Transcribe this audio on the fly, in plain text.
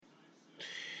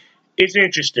It's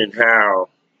interesting how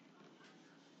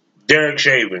Derek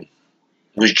Chauvin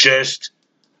was just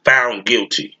found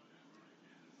guilty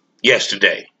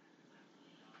yesterday.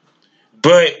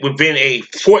 But within a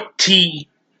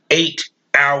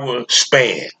 48-hour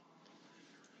span,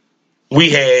 we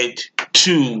had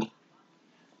two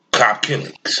cop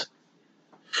killings.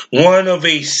 One of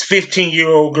a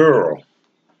 15-year-old girl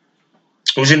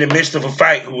who was in the midst of a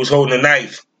fight who was holding a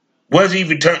knife, wasn't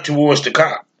even turned towards the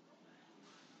cop.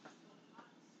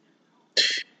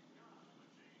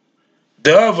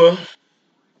 The other,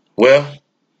 well,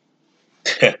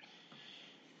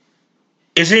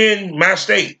 is in my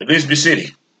state, Elizabeth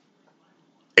City.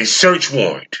 A search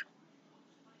warrant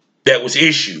that was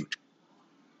issued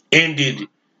ended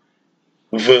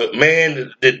with a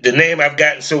man, the name I've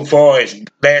gotten so far, his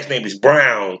last name is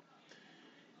Brown,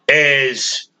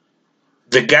 as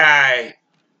the guy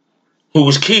who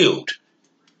was killed.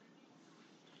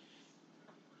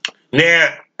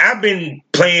 Now, I've been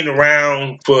playing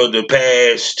around for the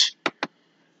past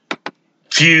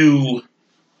few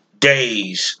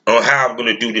days on how I'm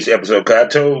going to do this episode, because I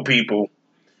told people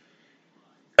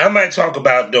I might talk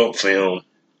about adult film.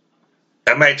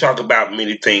 I might talk about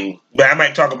many things, but I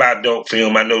might talk about adult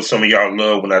film. I know some of y'all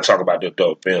love when I talk about the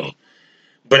adult film,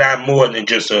 but I'm more than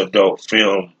just an adult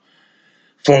film,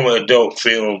 former adult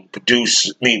film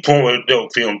producer, former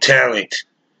adult film talent.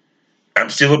 I'm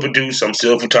still a producer. I'm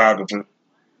still a photographer.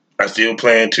 I still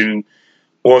plan to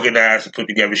organize and put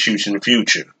together shoots in the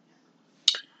future.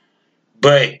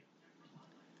 But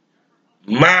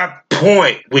my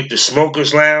point with the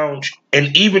Smokers Lounge,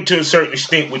 and even to a certain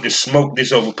extent with the Smoke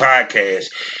This Over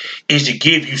podcast, is to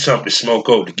give you something to smoke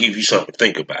over, to give you something to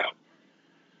think about.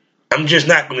 I'm just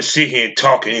not going to sit here and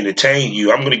talk and entertain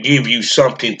you. I'm going to give you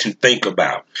something to think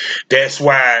about. That's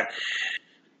why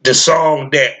the song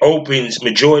that opens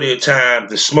majority of the time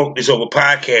the Smoke This Over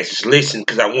podcast is Listen,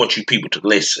 because I want you people to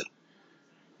listen.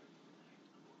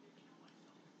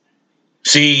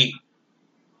 See,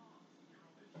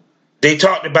 they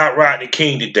talked about Rodney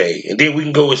King today, and then we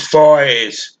can go as far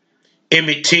as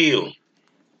Emmett Till,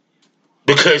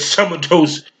 because some of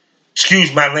those,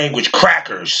 excuse my language,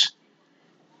 crackers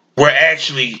were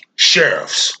actually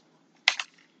sheriffs.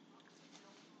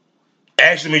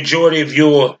 Actually, the majority of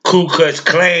your Ku Klux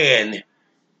Klan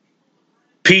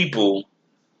people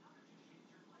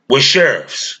were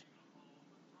sheriffs.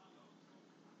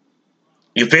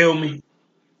 You feel me?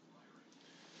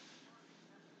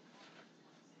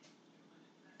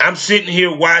 I'm sitting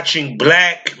here watching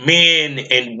black men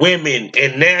and women,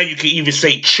 and now you can even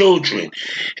say children,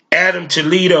 Adam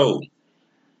Toledo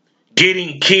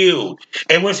getting killed.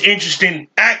 And what's interesting,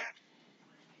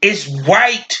 it's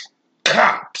white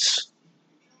cops.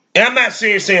 And I'm not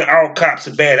saying all cops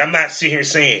are bad. I'm not sitting here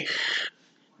saying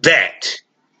that.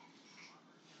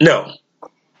 No.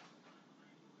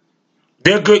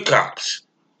 They're good cops.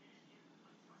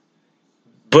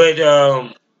 But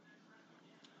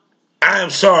I am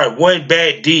sorry, one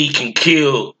bad deed can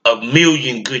kill a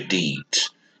million good deeds.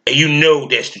 And you know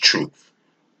that's the truth.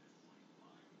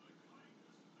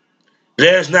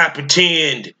 Let's not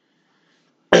pretend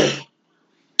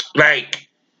like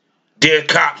they're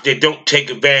cops that don't take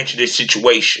advantage of this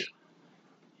situation.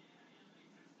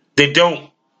 They don't.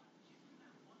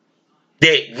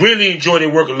 They really enjoy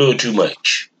their work a little too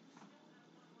much.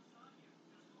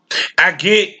 I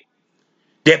get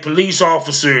that police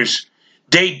officers,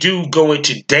 they do go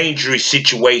into dangerous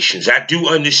situations. I do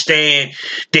understand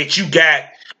that you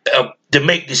got to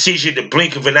make decisions in the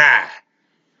blink of an eye.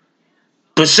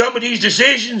 But some of these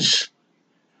decisions,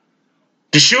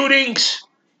 the shootings,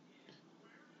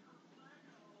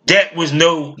 that was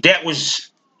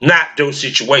not those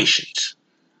situations.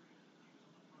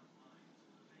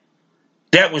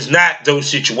 That was not those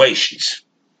situations.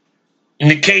 In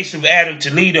the case of Adam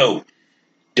Toledo,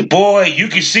 the boy, you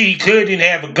can see he clearly didn't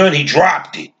have a gun. He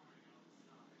dropped it.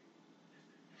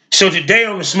 So today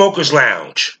on the Smokers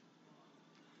Lounge,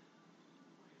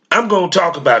 I'm going to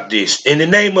talk about this. And the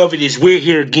name of it is We're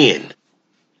Here Again.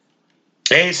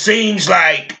 And it seems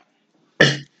like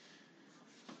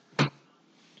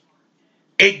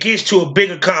it gets to a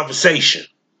bigger conversation.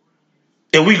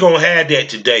 And we're going to have that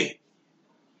today.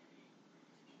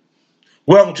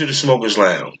 Welcome to the Smokers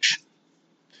Lounge.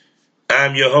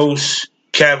 I'm your host,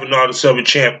 Kavanaugh the Southern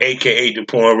Champ, a.k.a. the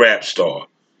Porn Rap Star.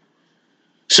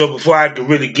 So before I can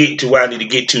really get to where I need to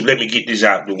get to, let me get this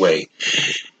out of the way.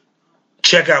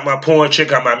 Check out my porn,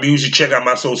 check out my music, check out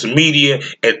my social media,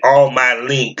 and all my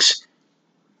links,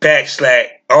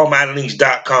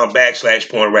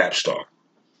 allmylinks.com/porn rap star.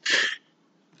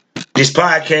 This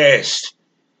podcast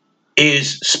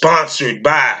is sponsored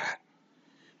by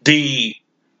the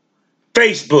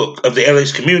Facebook of the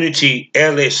LS community,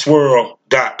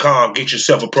 lsswirl.com. Get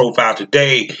yourself a profile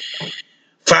today.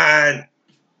 Find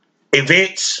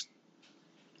events.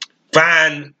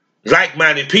 Find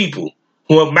like-minded people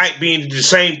who might be into the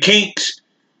same kinks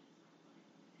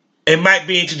and might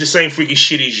be into the same freaking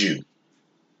shit as you.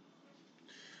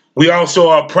 We also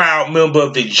are a proud member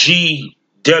of the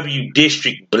GW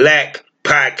District Black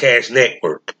Podcast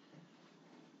Network.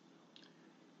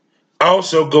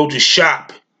 Also go to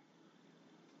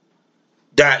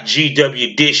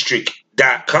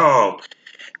shop.gwdistrict.com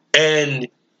and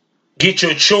get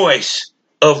your choice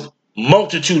of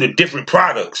multitude of different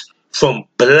products from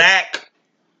black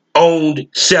owned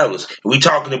sellers. We're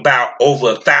talking about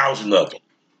over 1,000 of them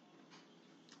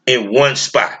in one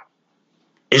spot.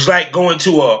 It's like going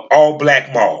to an all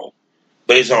black mall,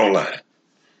 but it's online.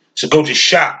 So go to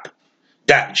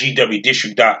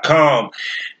shop.gwdistrict.com.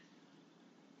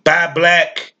 Buy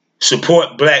black,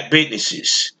 support black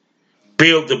businesses,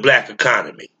 build the black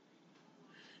economy.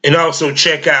 And also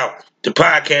check out the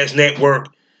podcast network.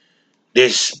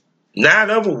 There's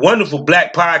 9 other wonderful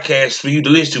black podcasts for you to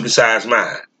listen to besides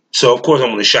mine. So, of course, I'm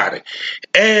going to shout it.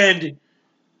 And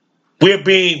we're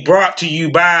being brought to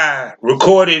you by,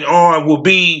 will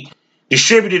be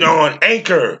distributed on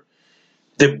Anchor,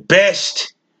 the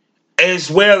best as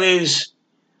well as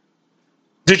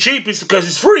the cheapest because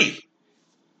it's free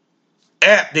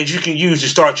app that you can use to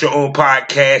start your own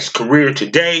podcast career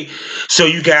today. So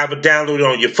you can have it downloaded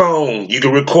on your phone. You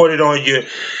can record it on your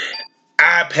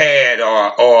iPad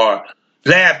or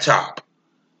laptop.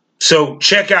 So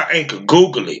check out Anchor.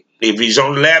 Google it. If it's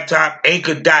on the laptop,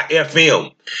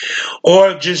 anchor.fm.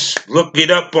 Or just look it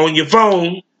up on your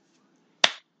phone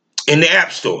in the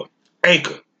App Store.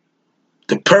 Anchor.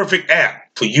 The perfect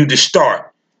app for you to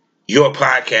start your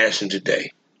podcasting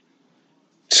today.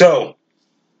 So,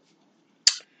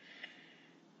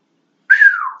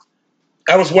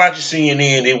 I was watching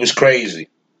CNN. It was crazy.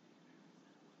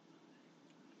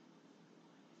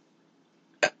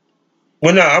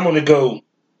 Well, no, I'm going to go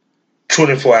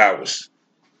 24 hours.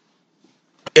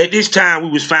 At this time, we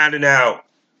was finding out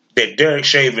that Derek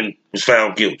Chauvin was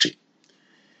found guilty.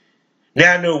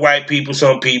 Now, I know white people,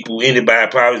 some people, anybody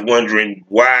probably wondering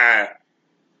why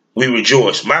we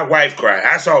rejoice. My wife cried.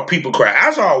 I saw people cry.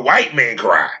 I saw a white man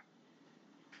cry.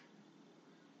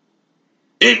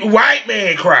 White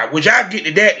man cry, which I'll get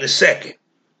to that in a second.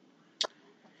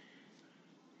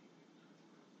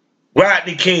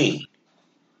 Rodney King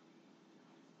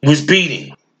was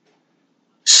beating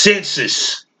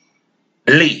Census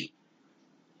Lee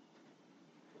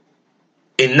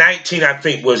in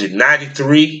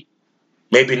 93,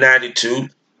 maybe 92.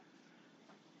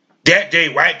 That day,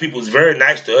 white people was very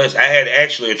nice to us. I had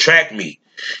actually a track meet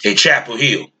in Chapel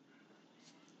Hill.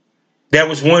 That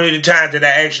was one of the times that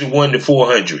I actually won the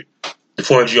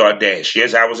 400-yard dash.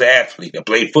 Yes, I was an athlete. I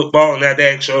played football and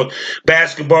actual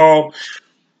basketball.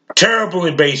 Terrible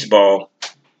in baseball.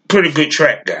 Pretty good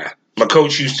track guy. My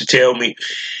coach used to tell me,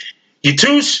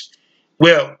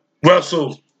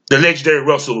 Russell, the legendary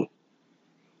Russell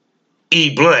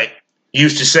E. Blunt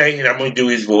used to say, and I'm going to do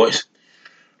his voice,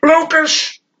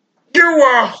 Lucas,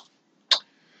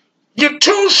 you're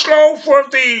too slow for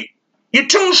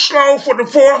the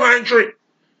 400,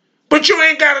 but you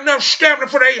ain't got enough stamina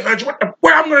for the 800.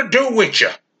 What I'm going to do with you?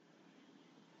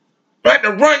 I had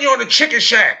to run you on the chicken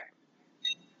shack.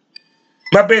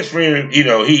 My best friend,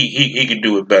 he could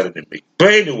do it better than me.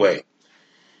 But anyway,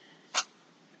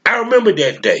 I remember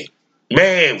that day.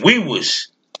 Man, we was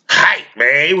hyped,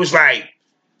 man. It was like,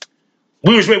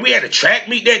 we had a track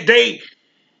meet that day.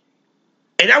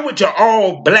 And I went to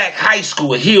all black high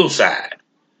school at Hillside.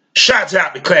 Shouts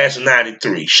out to class of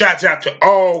 93. Shouts out to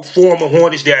all former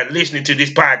Hornets that are listening to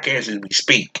this podcast as we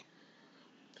speak.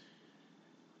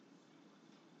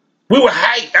 We were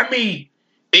hyped. I mean,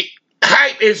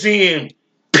 hype as in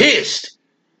pissed.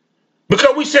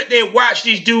 Because we sat there and watched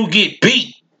this dude get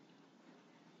beat.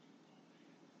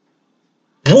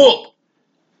 Whooped.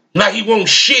 Like he won't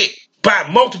shit by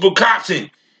multiple cops.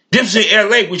 And this was in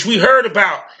L.A., which we heard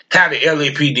about how the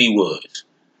LAPD was.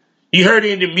 You heard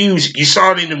it in the music. You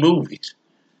saw it in the movies.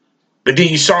 But then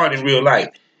you saw it in real life.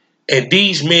 And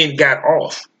these men got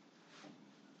off.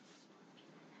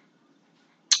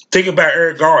 Think about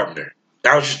Eric Gardner.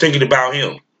 I was just thinking about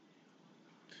him.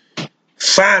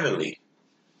 Finally,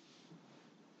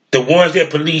 the ones that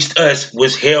policed us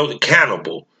was held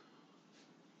accountable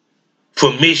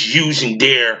for misusing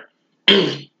their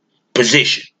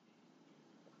position.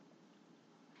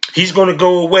 He's going to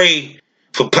go away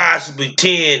for possibly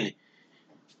 10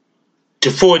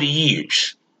 to 40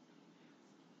 years.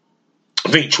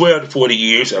 I think 12 to 40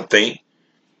 years, I think.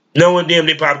 Knowing them,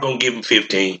 they probably gonna give him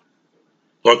 15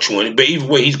 or 20, but either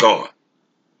way, he's gone.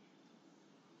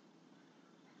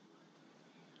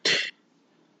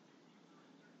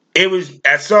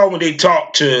 I saw when they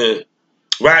talked to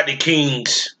Rodney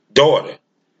King's daughter.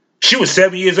 She was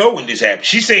 7 years old when this happened.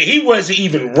 She said he wasn't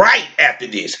even right after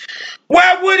this.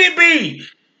 Why would it be?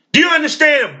 Do you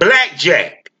understand?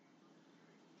 Blackjack.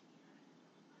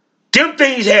 Them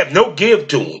things have no give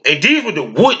to them. And these were the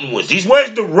wooden ones. These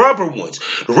weren't the rubber ones.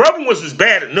 The rubber ones was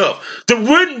bad enough. The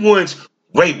wooden ones,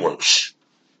 way worse.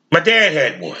 My dad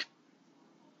had one.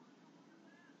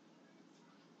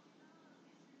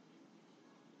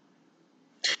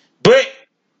 But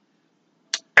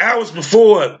hours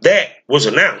before that was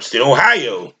announced, in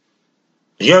Ohio,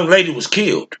 a young lady was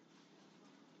killed.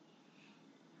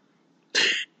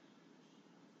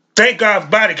 Thank God for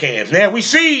body cams. Now we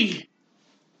see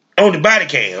on the body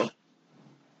cam,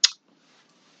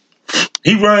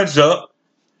 he runs up.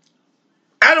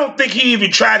 I don't think he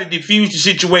even tried to defuse the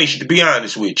situation, to be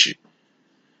honest with you.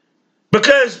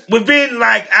 Because within,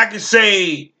 like, I could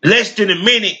say less than a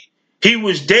minute, he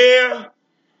was there,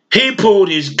 he pulled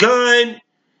his gun,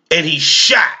 and he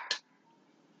shot.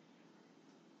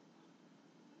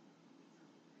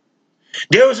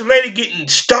 There was a lady getting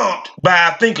stomped by,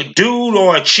 I think, a dude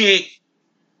or a chick.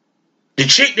 The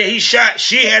chick that he shot,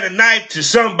 she had a knife to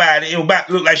somebody and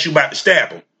it looked like she was about to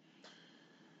stab him.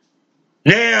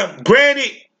 Now,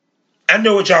 granted, I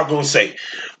know what y'all gonna say.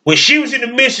 When she was in the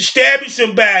midst of stabbing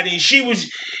somebody, and she was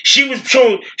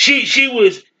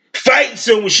fighting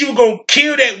someone, she was gonna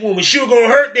kill that woman, she was gonna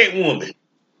hurt that woman.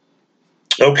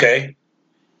 Okay.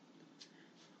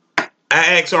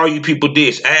 I ask all you people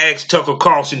this. I ask Tucker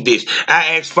Carlson this.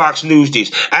 I ask Fox News this.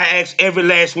 I ask every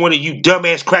last one of you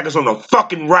dumbass crackers on the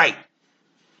fucking right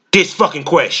this fucking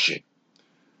question.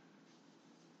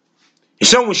 If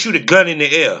someone shoot a gun in the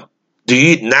air, do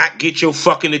you not get your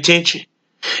fucking attention?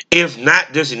 If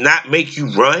not, does it not make you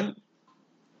run?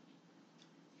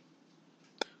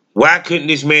 Why couldn't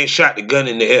this man shot the gun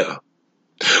in the air?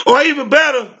 Or even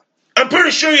better, I'm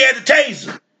pretty sure he had the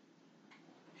taser.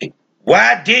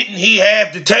 Why didn't he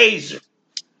have the taser?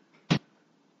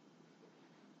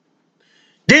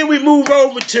 Then we move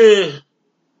over to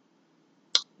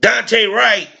Daunte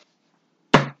Wright.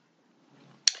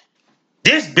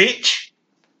 This bitch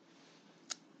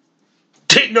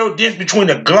didn't know this between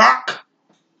a Glock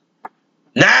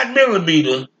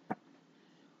 9mm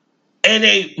and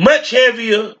a much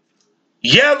heavier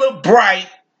yellow bright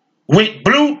with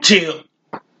blue tip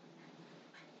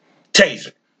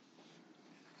taser.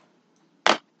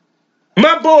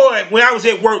 My boy, when I was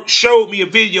at work, showed me a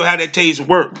video how that taser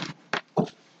worked.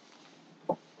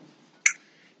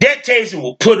 That taser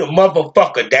will put a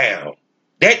motherfucker down.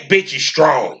 That bitch is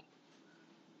strong.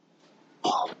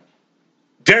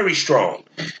 Very strong.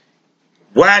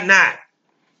 Why not?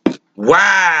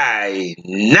 Why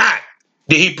not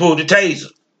did he pull the taser?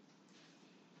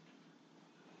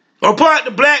 Or pull out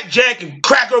the blackjack and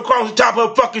crack her across the top of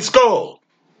her fucking skull.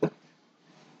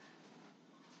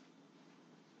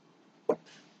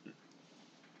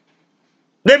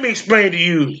 Let me explain to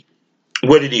you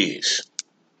what it is.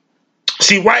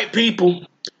 See, white people,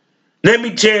 let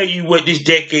me tell you what this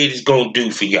decade is going to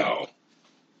do for y'all.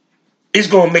 It's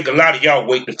going to make a lot of y'all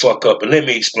wake the fuck up, and let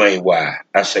me explain why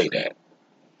I say that.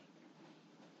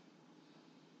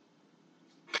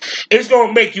 It's going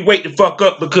to make you wake the fuck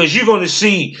up because you're going to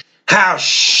see how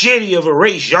shitty of a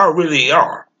race y'all really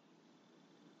are.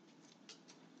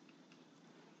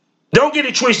 Don't get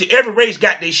it twisted. Every race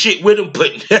got their shit with them,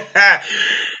 but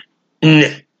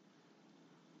nah.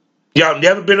 Y'all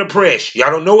never been oppressed. Y'all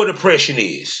don't know what oppression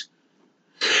is.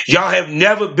 Y'all have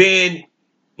never been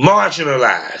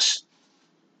marginalized.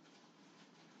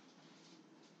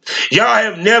 Y'all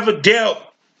have never dealt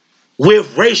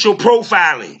with racial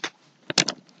profiling.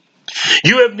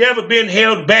 You have never been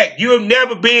held back. You have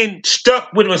never been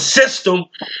stuck with a system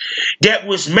that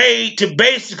was made to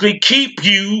basically keep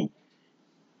you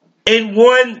in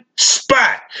one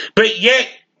spot. But yet,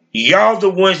 y'all the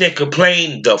ones that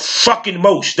complain the fucking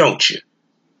most, don't you?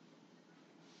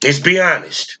 Let's be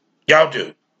honest. Y'all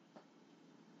do.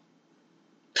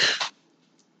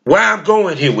 Why I'm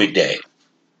going here with that?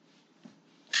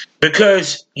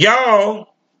 Because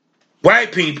y'all,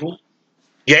 white people,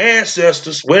 your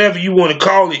ancestors, whatever you want to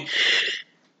call it,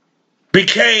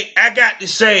 became, I got to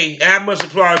say, and I must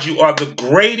applaud you, are the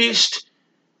greatest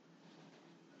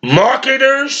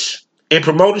marketers and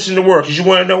promoters in the world. Because you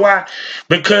want to know why?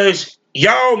 Because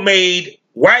y'all made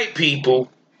white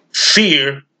people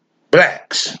fear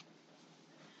blacks.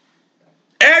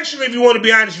 Actually, if you want to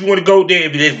be honest, if you want to go there,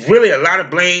 if there's really a lot of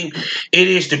blame, it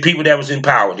is the people that was in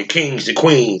power, the kings, the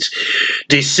queens,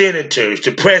 the senators,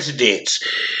 the presidents,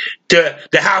 the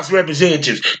House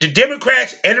representatives, the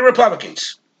Democrats and the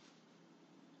Republicans.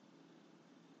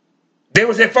 They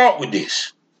was at fault with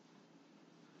this.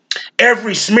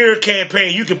 Every smear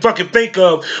campaign you can fucking think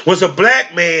of was a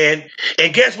black man,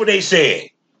 and guess what they said?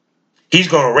 He's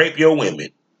gonna rape your women.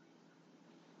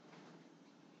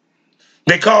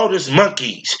 They called us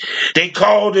monkeys. They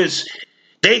don't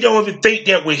even think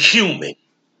that we're human.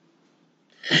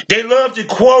 They love to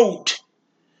quote,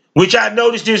 which I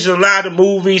noticed there's a lot of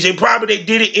movies, and probably they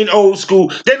did it in old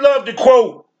school. They love to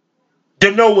quote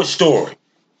the Noah story.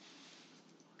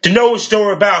 The Noah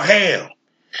story about Ham.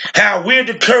 How we're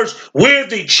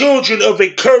the children of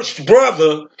a cursed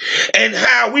brother, and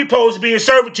how we supposed to be in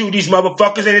servitude to these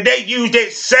motherfuckers, and they use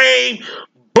that same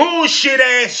bullshit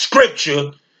ass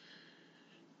scripture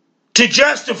to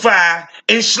justify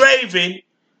enslaving,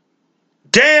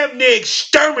 damn near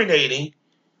exterminating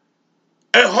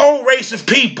a whole race of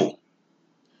people.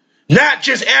 Not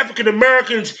just African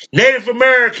Americans, Native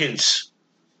Americans,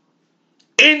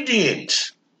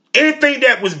 Indians, anything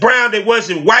that was brown, that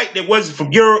wasn't white, that wasn't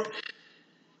from Europe.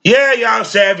 Yeah, y'all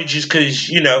savages because,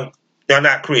 y'all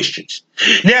not Christians.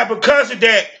 Now, because of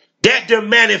that done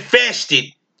manifested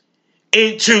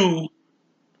into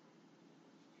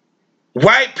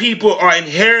white people are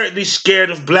inherently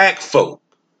scared of black folk.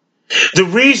 The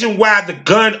reason why the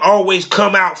gun always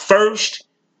come out first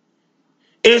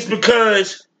is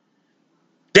because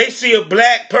they see a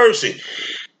black person.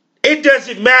 It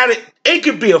doesn't matter. It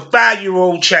could be a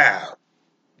 5-year-old child.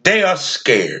 They are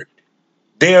scared.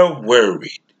 They're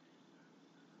worried.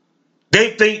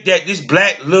 They think that this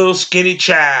black little skinny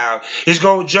child is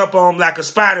going to jump on like a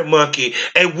spider monkey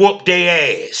and whoop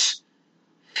their ass.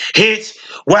 Hence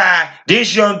why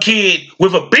this young kid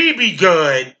with a BB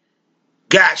gun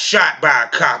got shot by a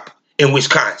cop in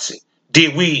Wisconsin.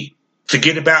 Did we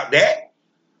forget about that?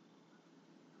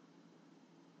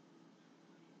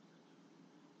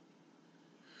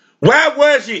 Why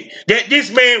was it that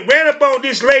this man ran up on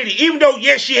this lady, even though,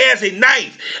 yes, she has a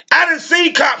knife? I done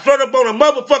seen cops run up on a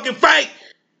motherfucking fight.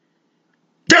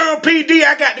 Durham PD,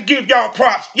 I got to give y'all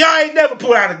props. Y'all ain't never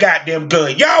pulled out a goddamn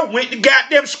gun. Y'all went to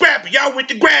goddamn scrapping. Y'all went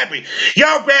to grabbing.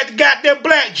 Y'all grabbed the goddamn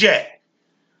blackjack.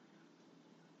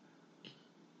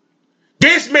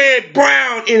 This man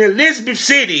Brown in Elizabeth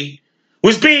City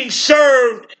was being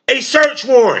served a search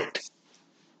warrant.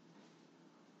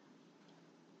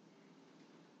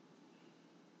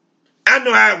 I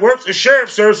know how it works. A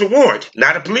sheriff serves a warrant,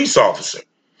 not a police officer.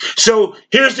 So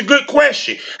here's the good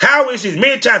question. How is it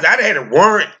many times I'd had a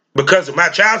warrant because of my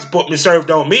child support been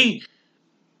served on me?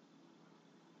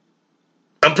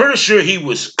 I'm pretty sure he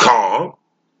was calm.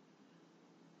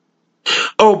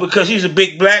 Oh, because he's a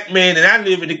big black man and I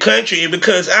live in the country, and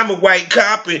because I'm a white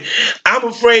cop and I'm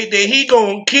afraid that he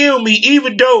gonna kill me,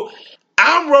 even though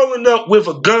I'm rolling up with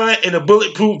a gun and a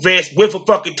bulletproof vest with a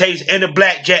fucking taser and a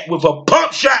blackjack with a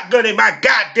pump shotgun in my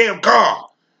goddamn car.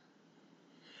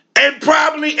 And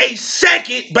probably a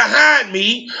second behind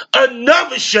me,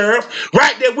 another sheriff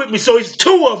right there with me. So it's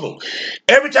two of them.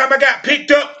 Every time I got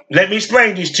picked up, let me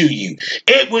explain this to you.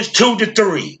 It was 2 to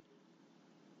 3.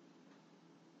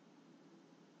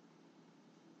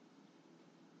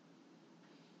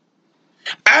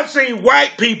 I've seen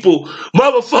white people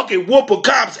motherfucking whoop a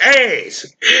cop's ass,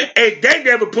 and they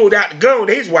never pulled out the gun on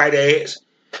his white ass.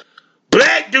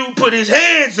 Black dude put his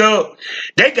hands up,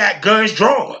 they got guns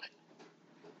drawn.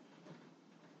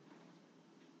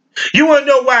 You want to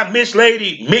know why Miss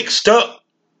Lady mixed up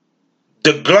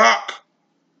the Glock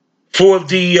for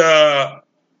the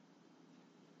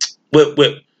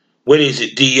what is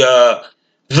it?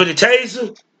 For the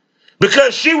taser?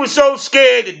 Because she was so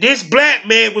scared that this black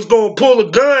man was going to pull a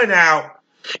gun out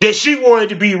that she wanted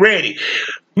to be ready.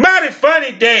 Mighty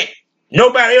funny that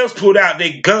nobody else pulled out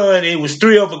their gun. It was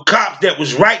 3 other cops that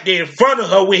was right there in front of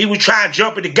her when he was trying to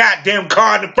jump in the goddamn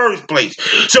car in the first place.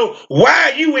 So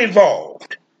why are you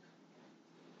involved?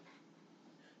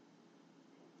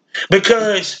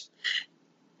 Because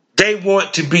they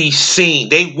want to be seen.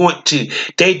 They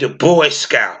the Boy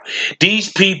Scout.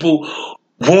 These people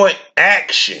want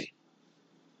action.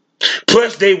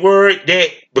 Plus, they worried that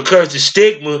because the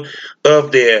stigma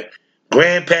of their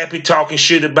grandpappy talking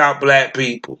shit about black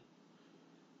people.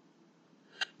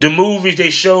 The movies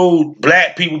they showed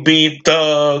black people being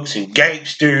thugs and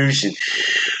gangsters and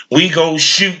we gonna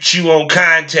shoot you on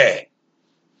contact.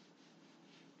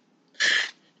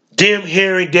 Them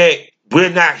hearing that we're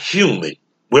not human,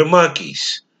 we're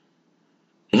monkeys.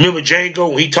 Remember Django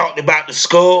when he talked about the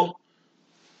skull?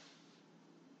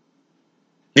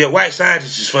 Yeah, white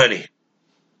scientists is funny.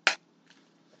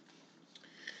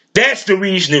 That's the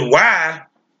reason why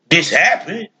this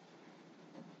happened.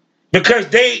 Because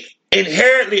they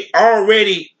inherently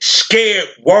already scared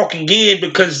walking in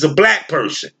because it's a black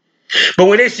person. But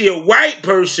when they see a white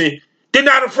person, they're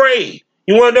not afraid.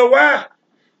 You want to know why?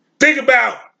 Think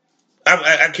about,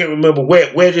 I can't remember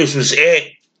where this was at.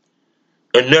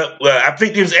 I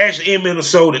think it was actually in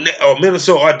Minnesota or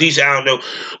DC, I don't know,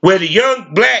 where the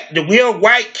young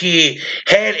white kid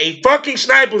had a fucking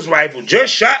sniper's rifle,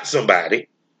 just shot somebody.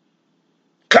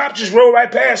 Cop just rolled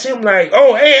right past him like,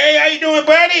 oh, hey, how you doing,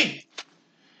 buddy?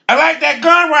 I like that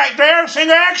gun right there,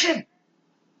 single action.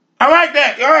 I like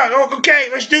that. Oh, okay,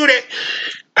 let's do that.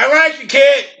 I like you,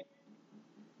 kid.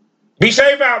 Be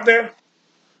safe out there.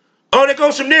 Oh, there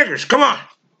goes some niggers. Come on.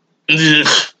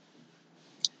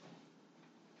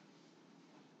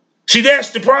 See, that's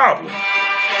the problem.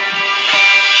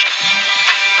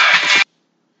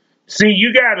 See,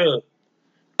 you gotta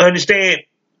understand,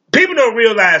 people don't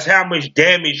realize how much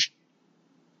damage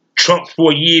Trump's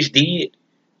 4 years did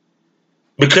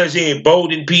because it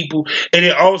emboldened people and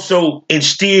it also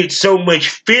instilled so much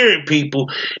fear in people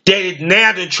that it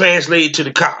now done translated to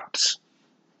the cops.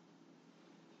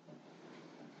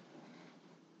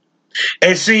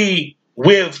 And see,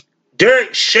 with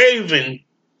Derek Chauvin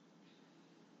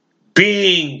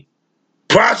being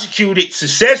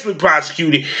successfully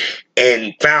prosecuted,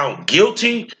 and found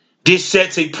guilty, this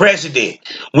sets a precedent,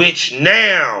 which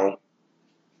now,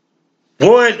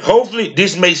 one, hopefully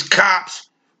this makes cops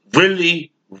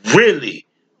really, really,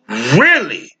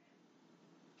 really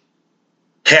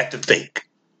have to think.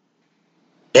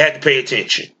 They have to pay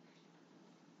attention.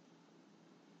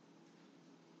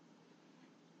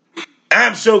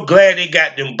 I'm so glad they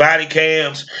got them body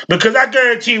cams, because I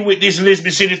guarantee you with this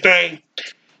Elizabeth City thing,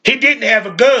 he didn't have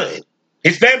a gun.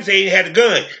 His family said he had a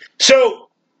gun. So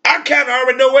I kind of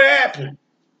already know what happened.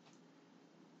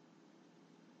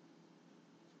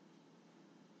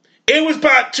 It was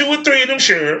about 2 or 3 of them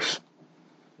sheriffs.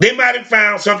 They might have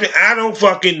found something I don't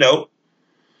fucking know.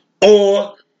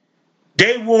 Or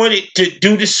they wanted to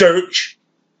do the search.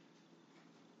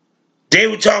 They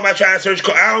were talking about trying to search.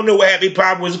 I don't know what happened. It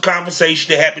probably was a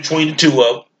conversation that happened between the two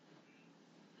of them.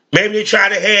 Maybe they tried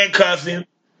to handcuff him.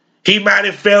 He might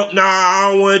have felt, nah,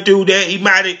 I don't want to do that. He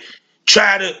might have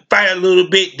tried to fight a little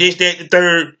bit, this, that, the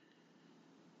third.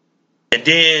 And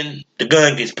then the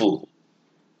gun gets pulled.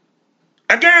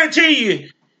 I guarantee you,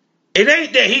 it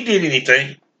ain't that he did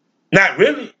anything. Not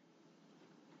really.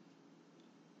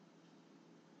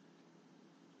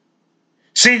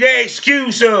 See, the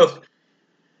excuse of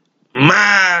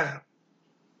my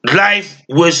life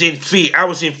was in fear. I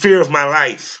was in fear of my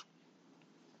life.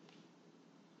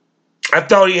 I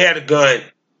thought he had a gun.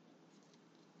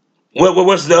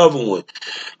 What's the other one?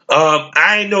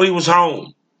 I didn't know he was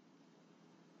home.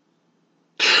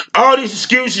 All these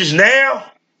excuses now,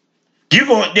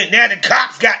 now the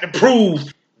cops got to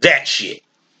prove that shit.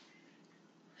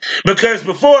 Because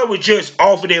before it was just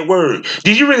off of their word.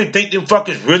 Did you really think them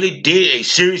fuckers really did a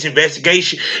serious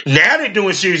investigation? Now they're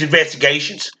doing serious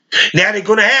investigations. Now they're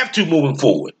gonna have to moving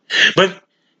forward. But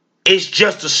it's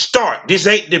just a start. This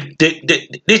ain't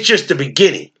this just the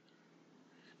beginning.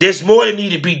 There's more that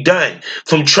need to be done,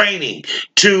 from training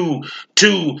to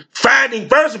finding,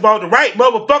 first of all, the right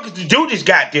motherfuckers to do this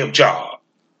goddamn job.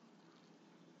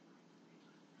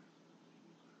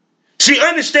 See,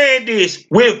 understand this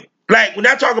with, like, when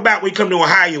I talk about when we come to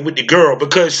Ohio with the girl,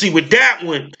 because see, with that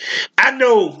one, I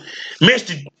know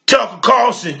Mr. Tucker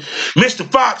Carlson, Mr.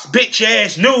 Fox, bitch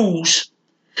ass news.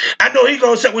 I know he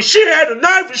gonna say, well, she had a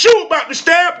knife and she was about to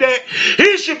stab that.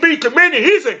 He should be commended.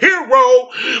 He's a hero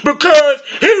because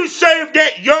he saved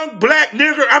that young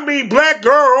black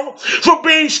girl from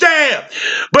being stabbed.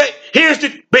 But here's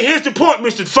the point,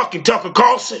 Mr. fucking Tucker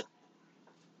Carlson.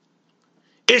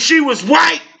 If she was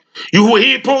white,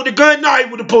 he pulled the gun? No, he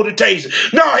would have pulled the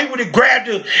taser. No, he would have grabbed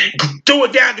her, threw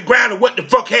it down the ground, and what the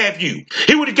fuck have you.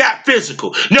 He would have got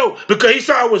physical. No, because he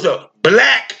saw it was a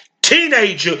black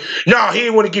teenager. No, he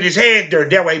didn't want to get his hand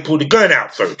dirty. That way he pulled the gun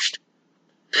out first.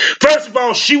 First of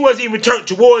all, she wasn't even turned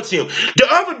towards him. The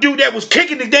other dude that was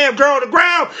kicking the damn girl on the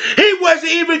ground, he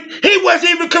wasn't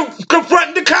even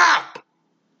confronting the cop.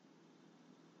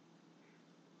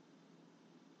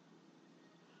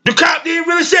 The cop didn't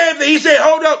really say anything. He said,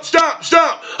 hold up, stop,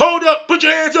 hold up, put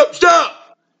your hands up,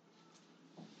 stop.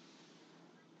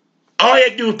 All he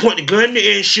had to do was point the gun in the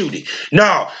air and shoot it.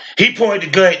 No, he pointed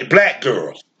the gun at the black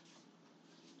girl.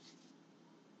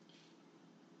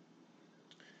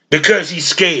 Because he's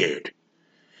scared.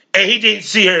 And he didn't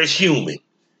see her as human.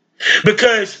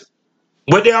 Because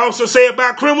what they also say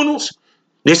about criminals,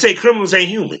 They say criminals ain't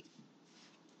human.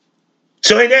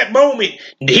 So in that moment,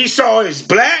 he saw as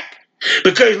black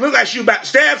because it looked like she was about to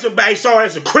stab somebody. He saw her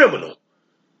as a criminal.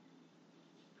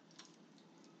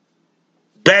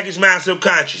 Back his mind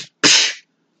subconscious.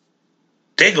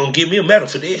 They gonna give me a medal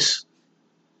for this.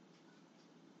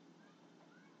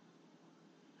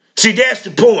 See, that's the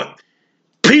point.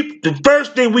 The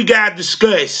first thing we gotta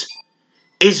discuss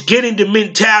is getting the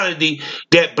mentality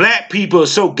that black people are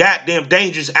so goddamn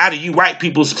dangerous out of you white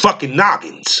people's fucking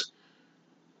noggins.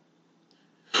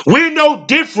 We're no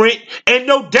different and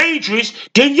no dangerous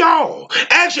than y'all.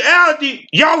 Actuality,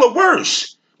 y'all are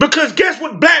worse. Because guess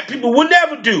what black people will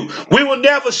never do? We will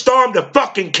never storm the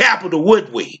fucking Capitol,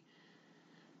 would we?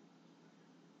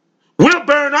 We'll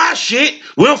burn our shit.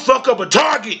 We'll fuck up a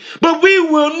Target. But we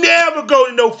will never go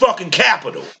to no fucking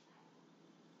Capitol.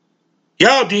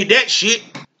 Y'all did that shit.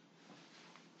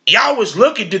 Y'all was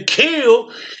looking to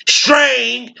kill,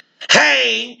 strain,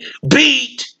 hang,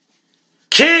 beat,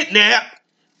 kidnap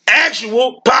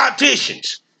actual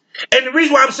politicians. And the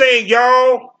reason why I'm saying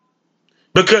y'all,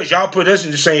 because y'all put us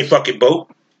in the same fucking boat.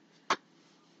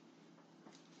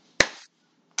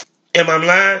 Am I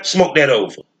lying? Smoke that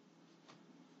over.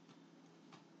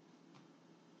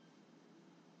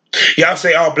 Y'all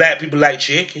say all black people like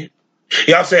chicken.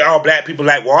 Y'all say all black people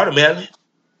like watermelon.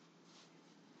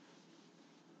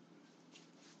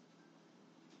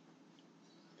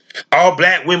 All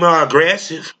black women are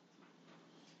aggressive.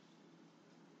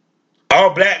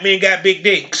 All black men got big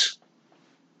dicks.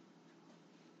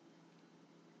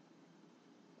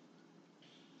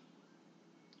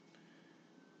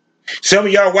 Some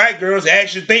of y'all white girls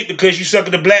actually think because you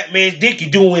sucking a black man's dick, you're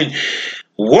doing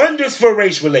wonders for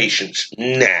race relations.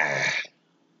 Nah.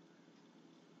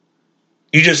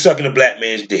 You just sucking a black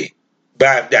man's dick. But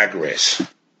I digress.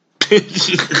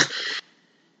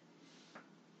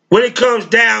 When it comes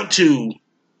down to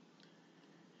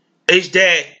is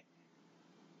that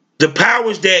the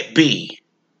powers that be,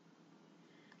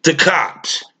 the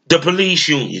cops, the police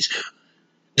unions,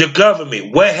 the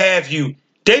government, what have you,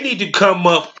 they need to come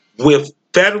up with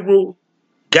federal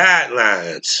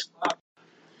guidelines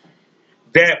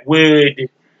that would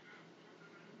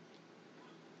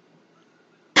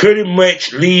pretty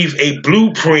much leave a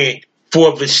blueprint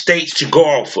for the states to go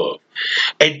off of.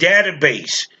 A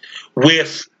database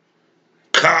with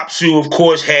cops who, of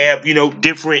course, have,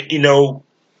 different,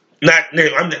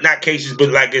 not cases, but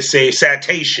like I say,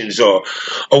 citations or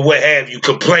what have you,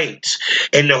 complaints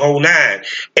and the whole nine.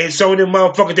 And so them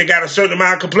motherfuckers that got a certain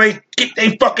amount of complaints, get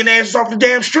they fucking asses off the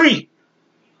damn street.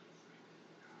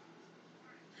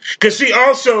 Because see,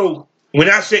 also, when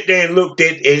I sat there and looked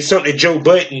at something that Joe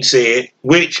Budden said,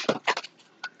 which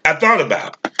I thought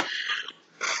about,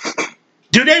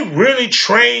 do they really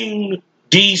train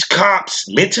these cops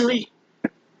mentally?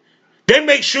 They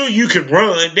make sure you can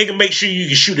run. They can make sure you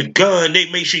can shoot a gun. They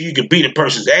make sure you can beat a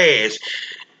person's ass.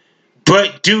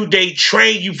 But do they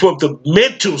train you for the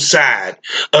mental side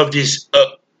of this,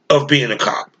 of being a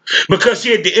cop? Because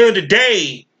see, at the end of the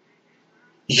day,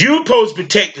 you supposed to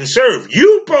protect and serve.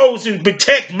 You supposed to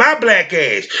protect my black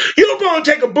ass. You supposed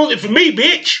to take a bullet for me,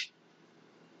 bitch.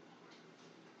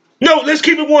 No, let's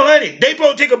keep it 100. They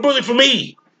supposed to take a bullet for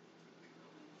me.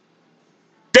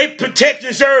 They protect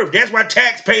and serve. That's why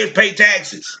taxpayers pay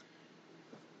taxes.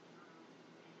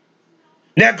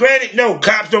 Now, granted, no,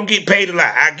 cops don't get paid a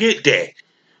lot. I get that.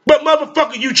 But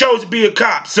motherfucker, you chose to be a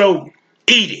cop, so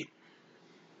eat it.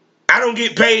 I don't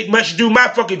get paid much to do my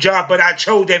fucking job, but I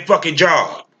chose that fucking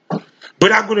job.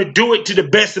 But I'm going to do it to the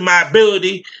best of my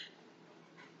ability.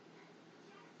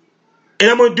 And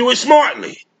I'm going to do it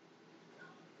smartly.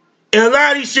 In a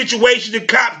lot of these situations, the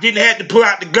cops didn't have to pull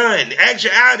out the gun. In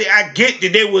actuality, I get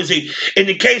that there was in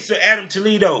the case of Adam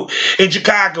Toledo in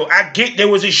Chicago, I get there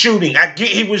was a shooting. I get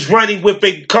he was running with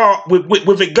a car,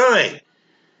 with a gun.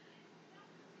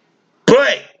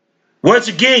 But, once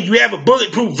again, you have a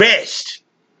bulletproof vest.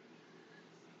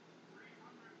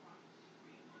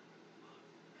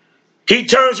 He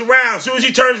turns around. As soon as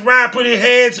he turns around, put his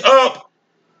hands up,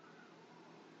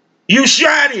 you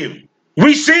shot him.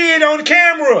 We see it on the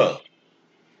camera.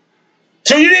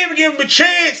 So you didn't even give him a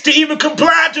chance to even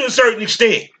comply to a certain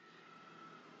extent.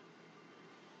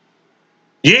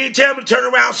 You didn't tell him to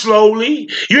turn around slowly.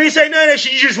 You didn't say none of that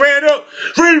shit. You just ran up.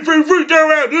 Free, turn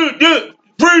around.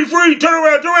 Free, turn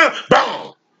around.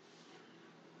 Boom.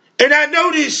 And I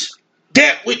noticed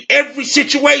that with every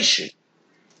situation.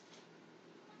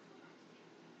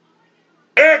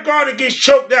 Eric Garner gets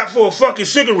choked out for a fucking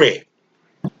cigarette.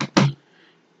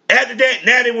 After that,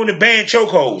 now they want to ban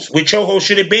chokeholds, which chokeholds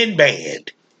should have been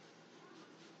banned.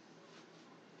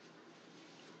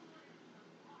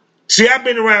 See, I've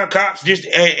been around cops just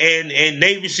and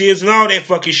Navy SEALs and all that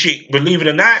fucking shit. Believe it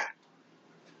or not,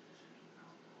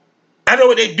 I know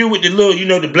what they do with the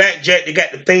little, the blackjack. They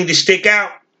got the thing to stick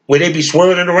out where they be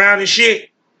swirling around and shit.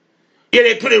 Yeah,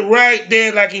 they put it right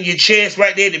there, like in your chest,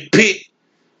 right there, the pit,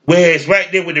 where it's right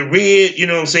there with the rib. You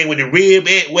know what I'm saying? With the rib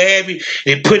at wherever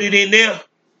they put it in there,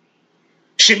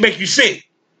 shit make you sick.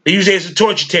 They use it as a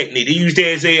torture technique. They use it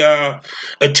as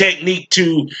a technique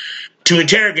to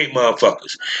interrogate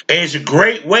motherfuckers. And it's a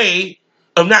great way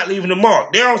of not leaving a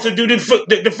mark. They also do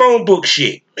the phone book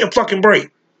shit. They'll fucking break.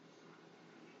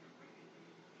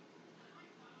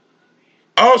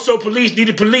 Also, police need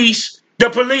to police the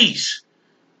police.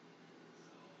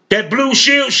 That blue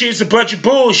shield shit is a bunch of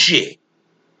bullshit.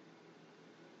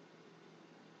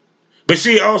 But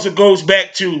see, it also goes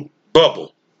back to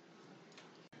bubble.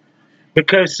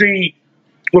 Because see,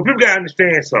 well, people gotta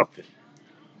understand something.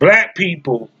 Black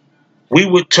people, we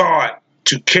were taught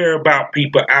to care about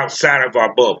people outside of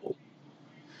our bubble.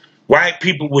 White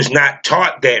people was not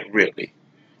taught that really,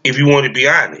 if you want to be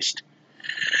honest.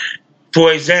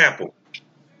 For example,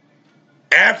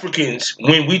 Africans,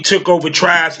 when we took over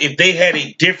tribes, if they had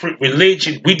a different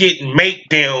religion, we didn't make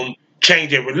them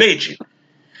change their religion.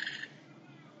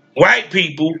 White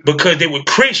people, because they were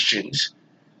Christians,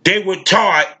 they were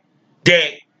taught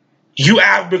that you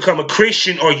either become a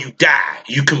Christian or you die.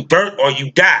 You convert or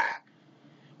you die.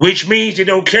 Which means they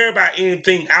don't care about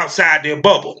anything outside their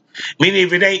bubble. Meaning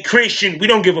if it ain't Christian, we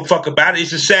don't give a fuck about it.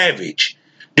 It's a savage.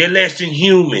 They're less than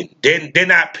human. They're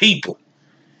not people.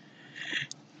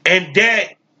 And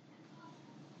that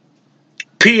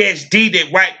PSD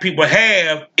that white people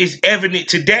have is evident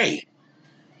today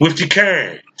with the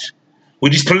Karens,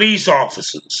 with these police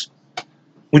officers,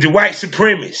 with the white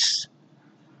supremacists.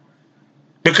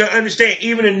 Because understand,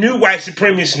 even the new white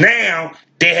supremacists now,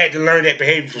 they had to learn that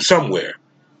behavior from somewhere.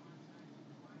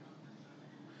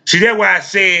 See, that's why I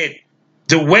said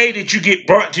the way that you get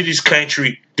brought to this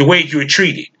country, the way you are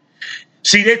treated.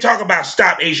 See, they talk about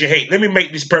stop Asian hate. Let me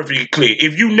make this perfectly clear.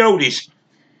 If you notice,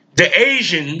 the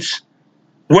Asians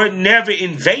were never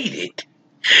invaded.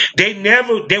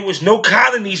 There was no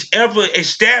colonies ever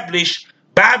established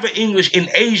by the English in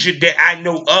Asia that I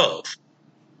know of.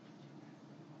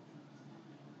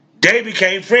 They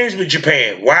became friends with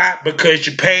Japan. Why? Because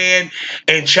Japan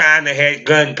and China had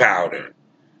gunpowder.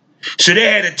 So they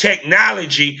had a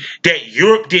technology that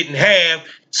Europe didn't have,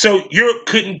 so Europe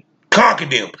couldn't conquer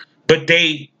them. But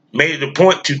they made it a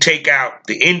point to take out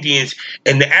the Indians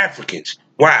and the Africans.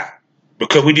 Why?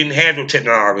 Because we didn't have no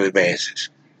technological advances.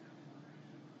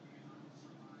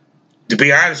 To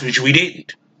be honest with you, we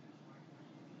didn't.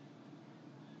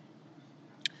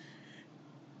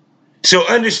 So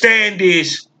understand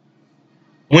this,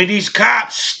 when these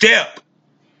cops step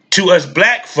to us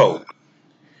black folk,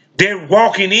 they're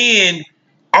walking in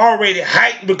already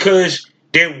hyped because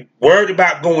they're worried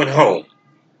about going home.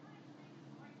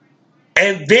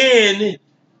 And then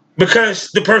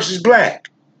because the person's black.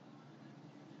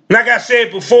 Like I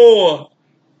said before,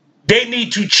 they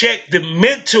need to check the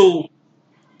mental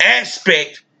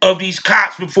aspect of these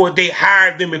cops before they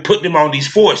hire them and put them on these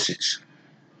forces.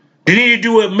 They need to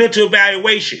do a mental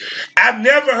evaluation. I've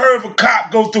never heard of a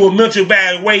cop go through a mental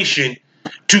evaluation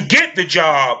to get the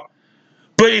job,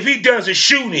 but if he does a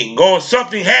shooting or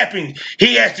something happens,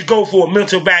 he has to go for a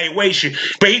mental evaluation.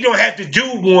 But he don't have to do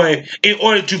one in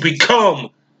order to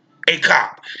become a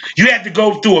cop. You have to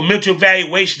go through a mental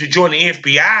evaluation to join the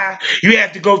FBI. You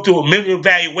have to go through a mental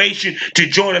evaluation to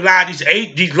join a lot of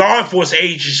these law enforcement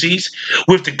agencies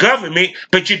with the government,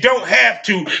 but you don't have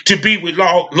to be with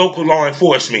local law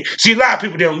enforcement. See, a lot of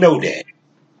people don't know that.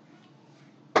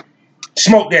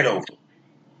 Smoke that over.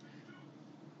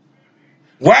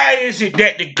 Why is it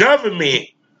that the government,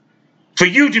 for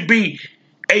you to be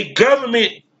a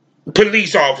government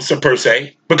police officer per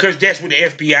se, because that's what the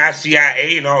FBI,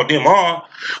 CIA, and all them are,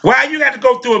 why you got to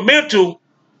go through a mental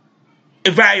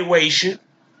evaluation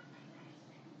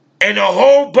and a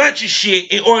whole bunch of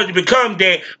shit in order to become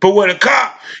that? But with a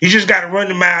cop, you just got to run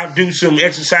the mile, do some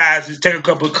exercises, take a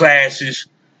couple of classes,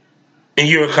 and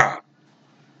you're a cop.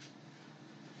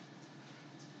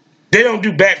 They don't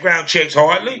do background checks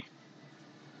hardly.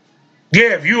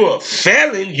 Yeah, if you're a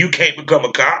felon, you can't become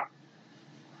a cop.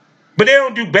 But they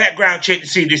don't do background check to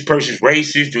see if this person's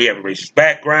racist. Do he have a racist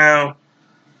background?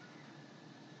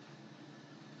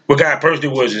 What kind of person he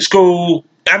was in school?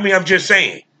 I mean, I'm just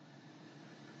saying.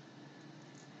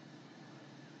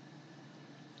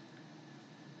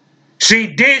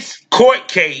 See, this court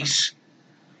case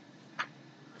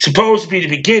supposed to be the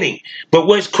beginning. But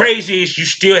what's crazy is you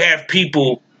still have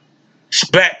people,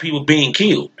 black people being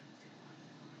killed.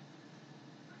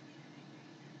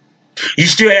 You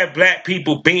still have black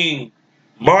people being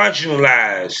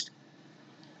marginalized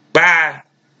by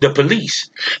the police.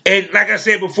 And like I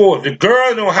said before, the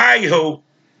girl in Ohio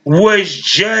was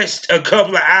just a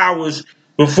couple of hours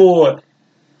before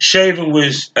Chauvin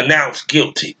was announced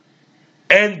guilty.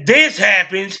 And this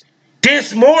happens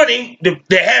this morning,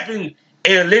 that happened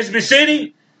in Elizabeth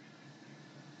City,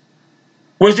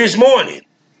 was this morning.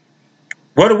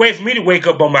 What a way for me to wake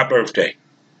up on my birthday.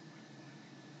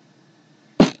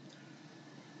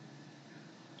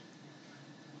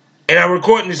 And I'm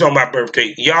recording this on my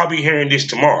birthday. Y'all be hearing this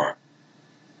tomorrow.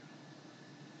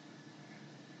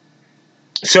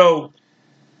 So,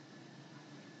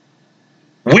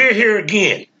 we're here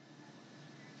again.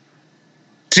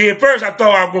 See, at first I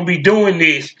thought I was going to be doing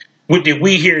this with the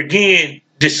We Here Again,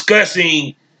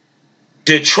 discussing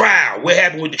the trial. What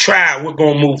happened with the trial? We're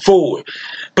going to move forward.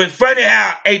 But funny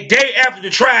how a day after the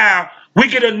trial, we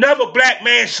get another black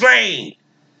man slain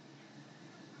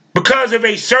because of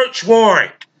a search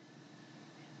warrant.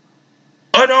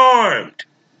 Unarmed.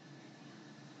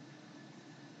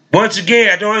 Once again,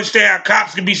 I don't understand how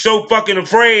cops can be so fucking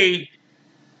afraid,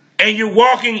 and you're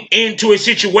walking into a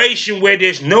situation where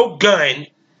there's no gun,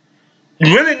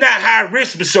 really not high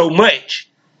risk but so much,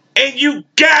 and you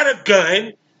got a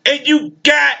gun, and you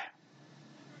got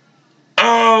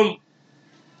a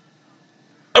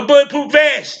bulletproof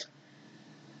vest.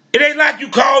 It ain't like you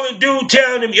calling dude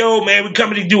telling him, yo, man, we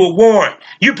coming to do a warrant.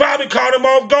 You probably caught him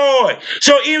off guard.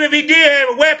 So even if he did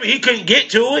have a weapon, he couldn't get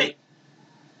to it.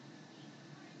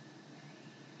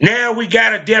 Now we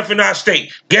got a death in our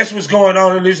state. Guess what's going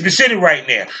on in Elizabeth City right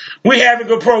now? We're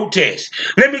having a protest.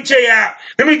 Let me tell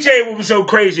you what was so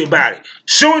crazy about it.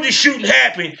 Soon as the shooting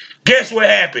happened, guess what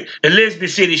happened?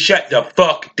 Elizabeth City shut the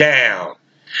fuck down.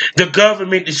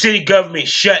 The city government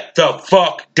shut the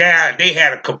fuck down. They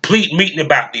had a complete meeting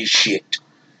about this shit.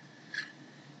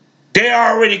 They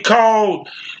already called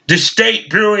the State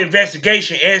Bureau of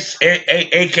Investigation, aka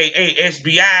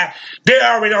SBI. They're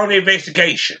already on the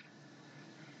investigation.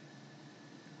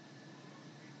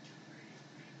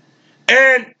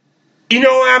 And you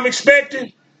know what I'm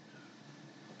expecting?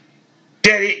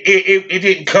 That it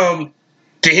didn't come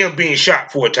to him being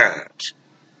shot 4 times.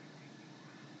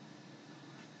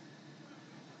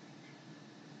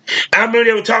 I remember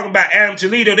they were talking about Adam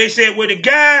Toledo. They said, well, the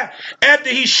guy, after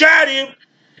he shot him,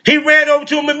 he ran over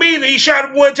to him immediately. He shot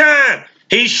him 1 time.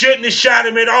 He shouldn't have shot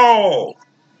him at all.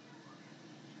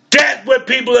 That's what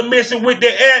people are missing with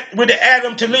the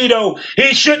Adam Toledo.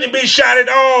 He shouldn't have been shot at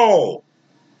all.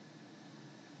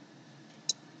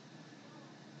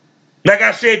 Like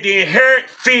I said, the inherent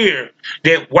fear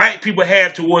that white people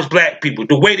have towards black people,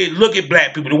 the way they look at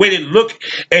black people, the way they look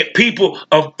at people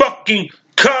of fucking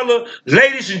color,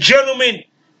 ladies and gentlemen,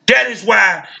 that is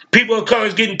why people of color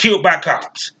is getting killed by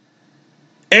cops.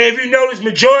 And if you notice,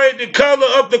 majority of the color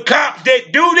of the cops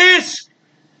that do this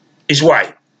is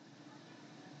white.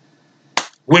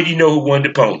 Where do you know who won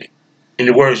the opponent? In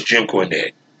the words of Jim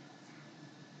Cornette.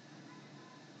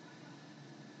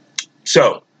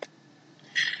 So,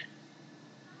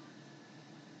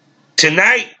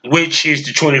 tonight, which is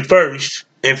the 21st,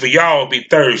 and for y'all it'll be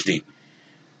Thursday,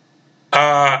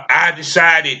 I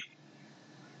decided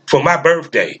for my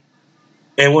birthday,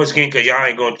 and once again, because y'all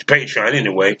ain't going to Patreon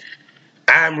anyway,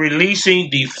 I'm releasing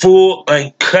the full,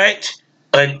 uncut,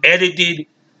 unedited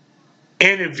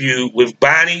interview with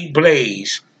Bonnie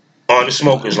Blaze on the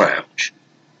Smokers Lounge.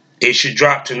 It should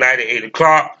drop tonight at 8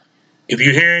 o'clock. If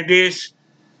you're hearing this,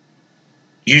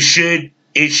 it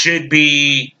should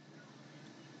be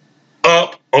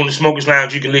up on the Smokers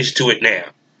Lounge. You can listen to it now.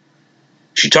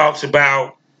 She talks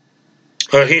about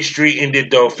her history in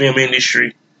the film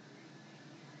industry,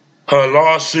 her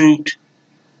lawsuit,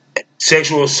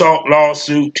 sexual assault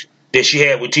lawsuit that she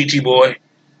had with TT Boy,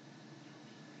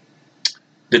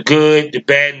 the good, the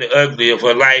bad, and the ugly of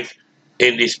her life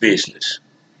in this business.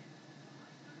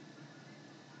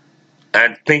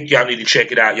 I think y'all need to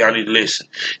check it out. Y'all need to listen,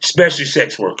 especially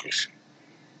sex workers.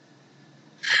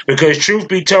 Because truth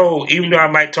be told, even though I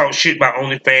might talk shit about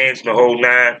OnlyFans and the whole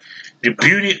nine, the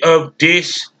beauty of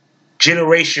this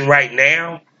generation right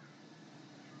now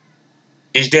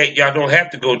is that y'all don't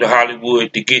have to go to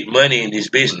Hollywood to get money in this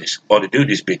business or to do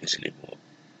this business anymore.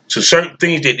 So certain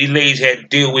things that these ladies had to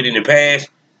deal with in the past,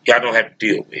 y'all don't have to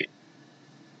deal with.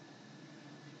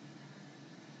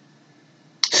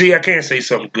 See, I can't say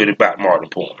something good about modern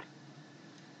porn.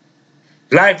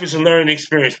 Life is a learning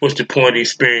experience. What's the point of the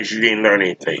experience? You didn't learn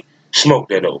anything. Smoke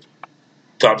that over.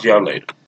 Talk to y'all later.